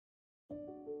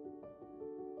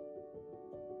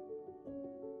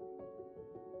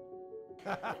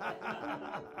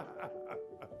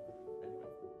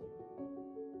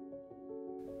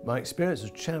My experience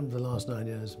as chairman for the last 9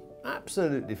 years,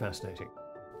 absolutely fascinating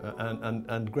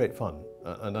and great fun.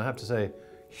 And I have to say,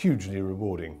 hugely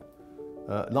rewarding.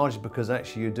 Largely because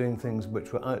actually you're doing things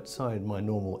which were outside my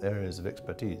normal areas of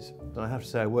expertise. And I have to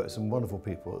say I worked with some wonderful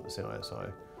people at the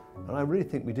CISI, and I really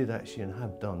think we did actually and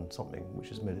have done something which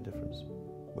has made a difference,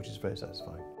 which is very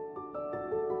satisfying.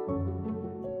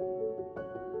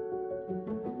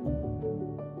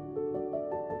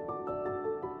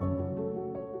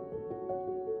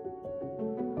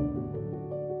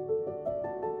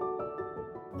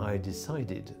 I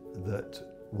decided that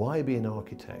why be an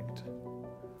architect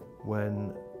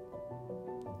when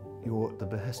you're at the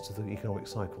behest of the economic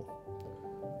cycle.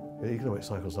 Economic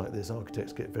cycles like this,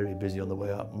 architects get very busy on the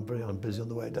way up and very unbusy on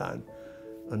the way down.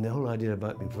 And the whole idea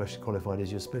about being professionally qualified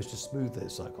is you're supposed to smooth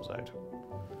those cycles out.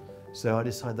 So I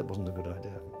decided that wasn't a good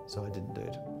idea, so I didn't do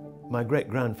it. My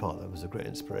great-grandfather was a great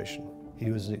inspiration.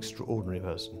 He was an extraordinary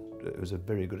person. He was a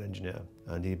very good engineer,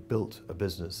 and he built a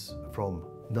business from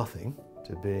nothing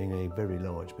to being a very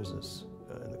large business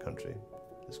in the country.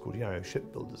 It's called Yarrow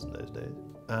shipbuilders in those days.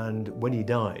 And when he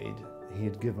died, he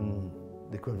had given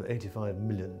the equivalent of 85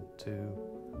 million to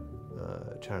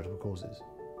charitable causes.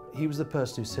 He was the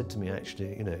person who said to me,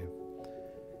 actually, you know,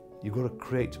 you've got to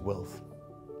create wealth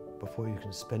before you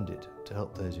can spend it to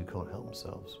help those who can't help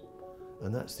themselves.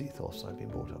 And that's the ethos I've been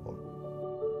brought up on.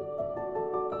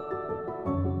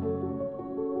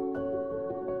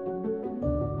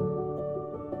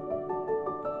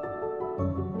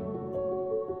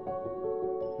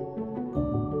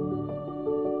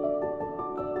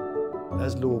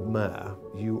 As Lord Mayor,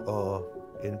 you are,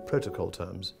 in protocol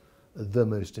terms, the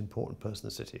most important person in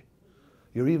the city.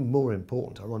 You're even more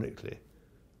important, ironically,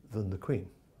 than the Queen.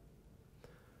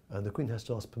 And the Queen has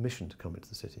to ask permission to come into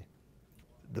the city.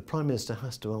 The Prime Minister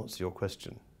has to answer your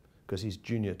question because he's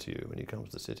junior to you when he comes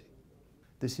to the city.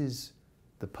 This is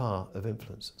the power of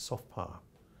influence, soft power.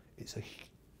 It's an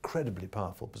incredibly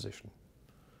powerful position.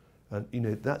 And you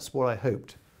know, that's what I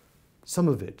hoped. Some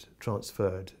of it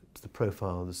transferred to the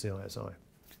profile of the CISI.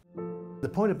 The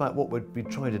point about what we've been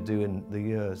trying to do in the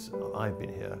years I've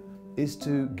been here is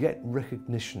to get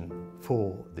recognition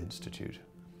for the Institute.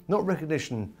 Not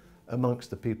recognition amongst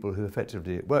the people who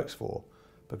effectively it works for,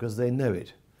 because they know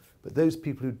it, but those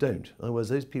people who don't, in other words,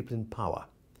 those people in power.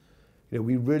 You know,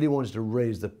 we really wanted to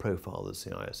raise the profile of the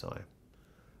CISI,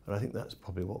 and I think that's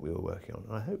probably what we were working on,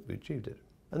 and I hope we achieved it.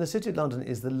 And the City of London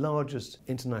is the largest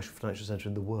international financial centre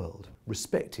in the world,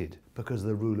 respected because of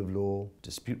the rule of law,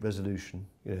 dispute resolution,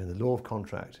 you know, and the law of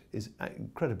contract is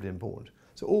incredibly important.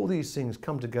 So all these things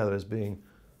come together as being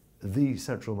the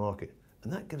central market,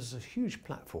 and that gives us a huge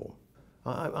platform.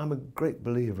 I'm a great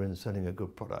believer in selling a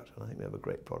good product, and I think we have a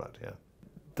great product here.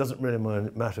 It doesn't really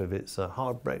matter if it's a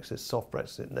hard Brexit, soft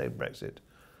Brexit, no Brexit.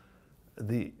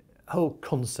 The whole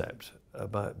concept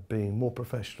about being more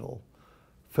professional,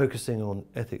 focusing on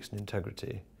ethics and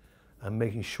integrity, and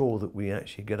making sure that we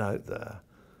actually get out there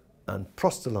and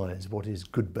proselytise what is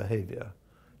good behaviour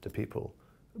to people,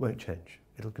 it won't change.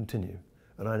 It'll continue.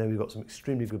 And I know we've got some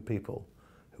extremely good people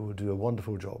who will do a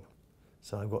wonderful job.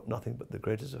 So I've got nothing but the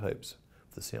greatest of hopes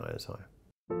for the CISI.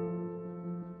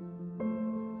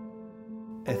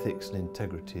 Ethics and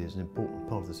integrity is an important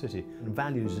part of the city. And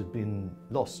values have been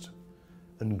lost,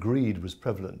 and greed was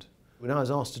prevalent. When I was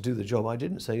asked to do the job, I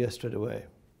didn't say yes straight away.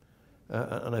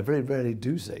 And I very rarely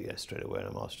do say yes straight away when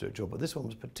I'm asked to do a job, but this one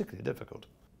was particularly difficult.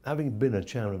 Having been a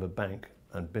chairman of a bank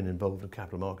and been involved in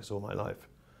capital markets all my life,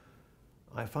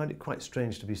 I find it quite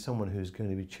strange to be someone who's going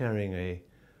to be chairing an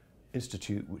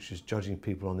institute which is judging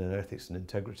people on their ethics and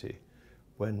integrity,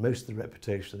 when most of the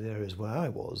reputation of the areas where I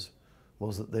was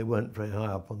that they weren't very high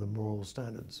up on the moral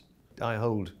standards. I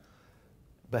hold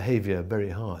behaviour very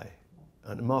high,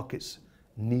 and markets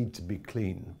need to be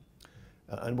clean.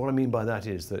 And what I mean by that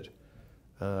is that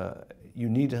you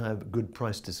need to have good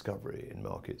price discovery in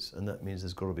markets, and that means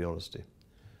there's got to be honesty.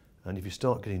 And if you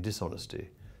start getting dishonesty,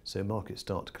 so markets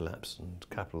start to collapse and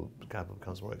capital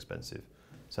becomes more expensive.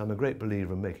 So I'm a great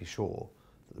believer in making sure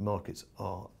that the markets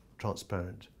are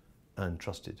transparent and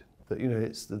trusted. That, you know,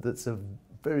 that's a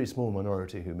very small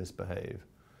minority who misbehave,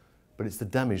 but it's the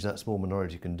damage that small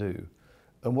minority can do.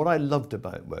 And what I loved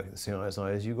about working at the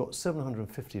CISI is you've got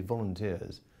 750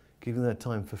 volunteers giving their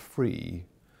time for free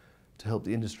to help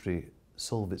the industry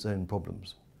solve its own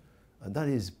problems. And that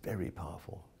is very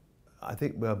powerful. I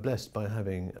think we are blessed by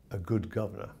having a good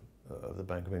governor of the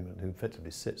Bank of England who effectively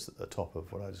sits at the top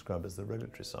of what I describe as the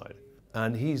regulatory side.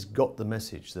 And he's got the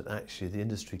message that actually the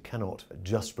industry cannot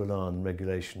just rely on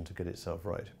regulation to get itself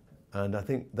right. And I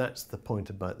think that's the point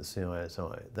about the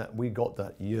CISI, that we got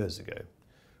that years ago.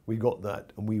 We got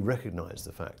that, and we recognise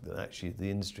the fact that actually the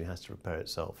industry has to prepare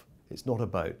itself. It's not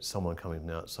about someone coming from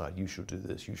the outside, you should do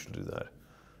this, you should do that.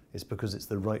 It's because it's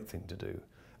the right thing to do.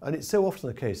 And it's so often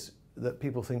the case that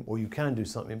people think, well, you can do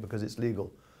something because it's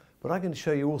legal. But I can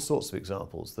show you all sorts of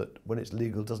examples that when it's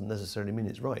legal doesn't necessarily mean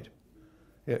it's right.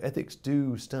 You know, ethics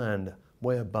do stand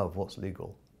way above what's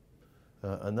legal.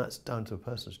 And that's down to a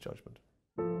person's judgment.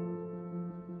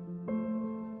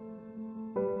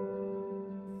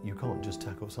 You can't just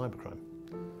tackle cybercrime.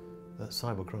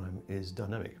 Cybercrime is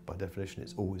dynamic. By definition,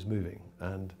 it's always moving.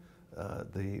 And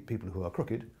the people who are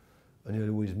crooked are nearly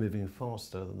always moving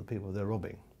faster than the people they're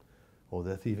robbing or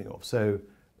they're thieving off. So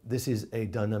this is a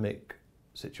dynamic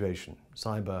situation.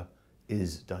 Cyber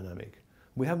is dynamic.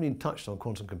 We haven't even touched on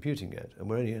quantum computing yet, and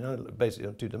we're only basically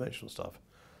on two-dimensional stuff.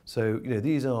 So, you know,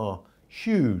 these are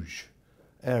huge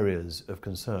areas of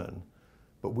concern,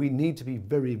 but we need to be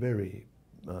very, very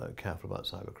careful about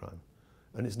cybercrime.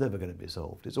 And it's never going to be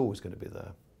solved. It's always going to be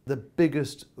there. The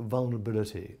biggest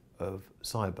vulnerability of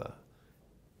cyber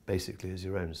basically is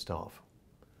your own staff.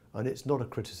 And it's not a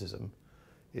criticism.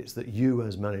 It's that you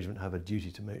as management have a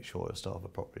duty to make sure your staff are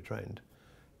properly trained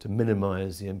to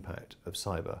minimise the impact of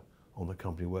cyber on the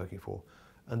company you're working for.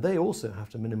 And they also have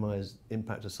to minimise the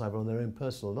impact of cyber on their own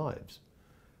personal lives.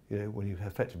 You know, when you have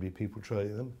effectively people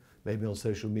trolling them, maybe on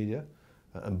social media,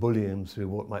 and bullying them through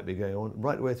what might be going on,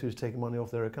 right the way through to taking money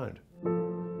off their account.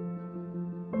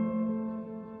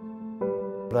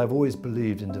 But I've always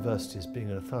believed in diversity as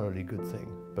being a thoroughly good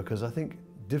thing, because I think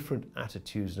different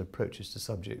attitudes and approaches to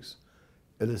subjects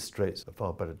illustrates a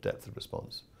far better depth of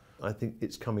response. I think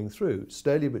it's coming through.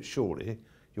 Slowly but surely,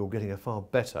 you're getting a far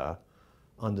better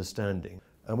understanding.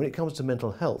 And when it comes to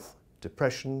mental health,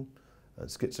 depression, and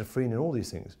schizophrenia and all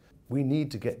these things, we need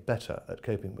to get better at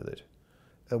coping with it.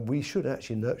 And we should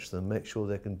actually nurture them, make sure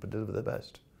they can deliver their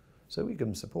best. So we give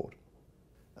them support.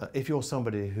 If you're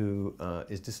somebody who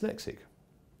is dyslexic,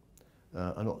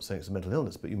 I'm not saying it's a mental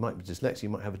illness, but you might be dyslexic, you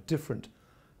might have a different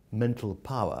mental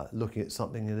power looking at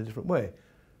something in a different way.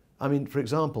 I mean, for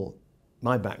example,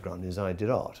 my background is I did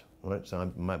art, right?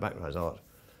 So my background is art.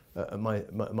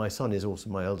 My son is also,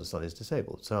 my eldest son is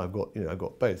disabled, so I've got, you know, I've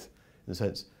got both in a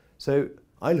sense. So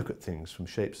I look at things from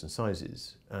shapes and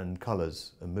sizes and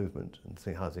colours and movement and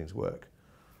think how things work,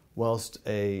 whilst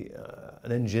an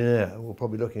engineer will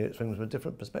probably be looking at things from a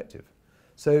different perspective.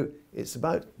 So it's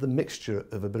about the mixture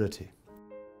of ability.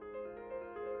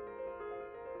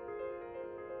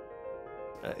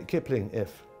 Kipling,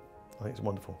 If, I think it's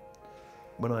wonderful.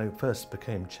 When I first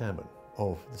became chairman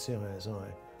of the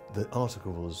CISI, the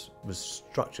article was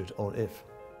structured on if.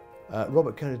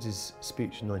 Robert Kennedy's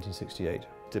speech in 1968,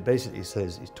 it basically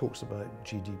says, he talks about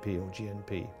GDP or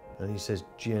GNP, and he says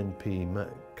GNP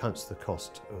counts the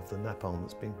cost of the napalm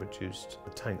that's being produced,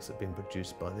 the tanks that are being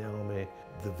produced by the army,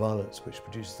 the violence which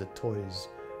produces the toys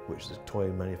which the toy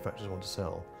manufacturers want to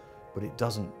sell, but it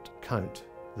doesn't count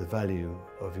the value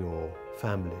of your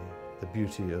family, the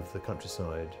beauty of the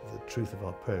countryside, the truth of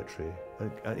our poetry.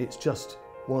 And it's just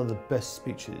one of the best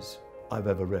speeches I've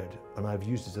ever read, and I've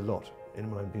used it a lot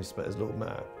in my being as Lord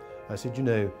Mayor. I said, you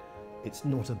know, it's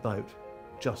not about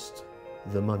just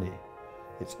the money,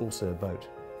 it's also about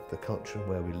the culture and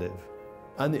where we live.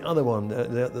 And the other one,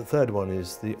 the third one,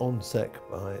 is the ONSEC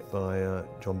by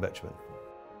John Betjeman.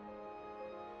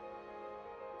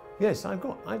 Yes, I've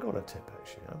got a tip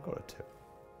actually, I've got a tip.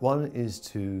 One is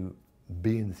to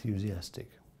be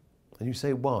enthusiastic. And you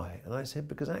say, why? And I said,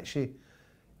 because actually,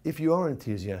 if you are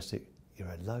enthusiastic, you're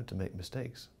allowed to make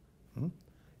mistakes.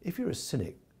 If you're a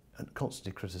cynic and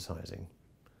constantly criticising,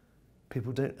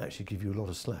 people don't actually give you a lot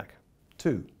of slack.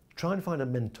 2, try and find a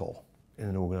mentor in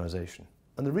an organisation.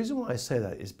 And the reason why I say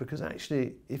that is because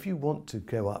actually, if you want to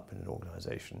go up in an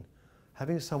organisation,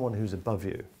 having someone who's above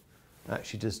you,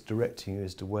 actually just directing you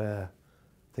as to where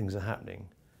things are happening,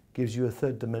 gives you a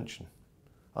third dimension.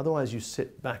 Otherwise, you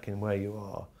sit back in where you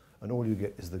are, and all you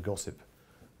get is the gossip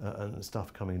and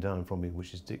stuff coming down from you,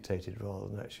 which is dictated rather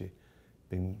than actually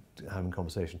having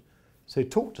conversation. So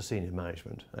talk to senior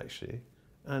management, actually,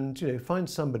 and you know, find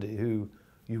somebody who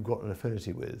you've got an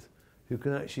affinity with, who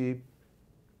can actually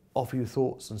offer you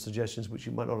thoughts and suggestions which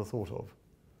you might not have thought of.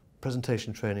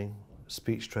 Presentation training,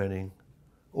 speech training,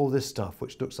 all this stuff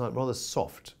which looks like rather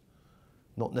soft,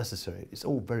 not necessary. It's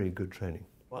all very good training.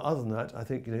 Well, other than that, I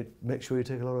think, you know, make sure you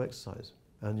take a lot of exercise.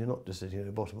 And you're not just sitting at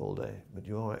the bottom all day, but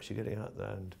you are actually getting out there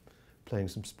and playing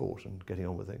some sport and getting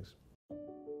on with things.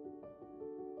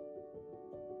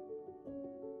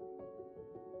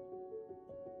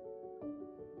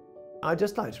 I'd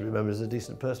just like to be remembered as a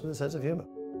decent person with a sense of humour.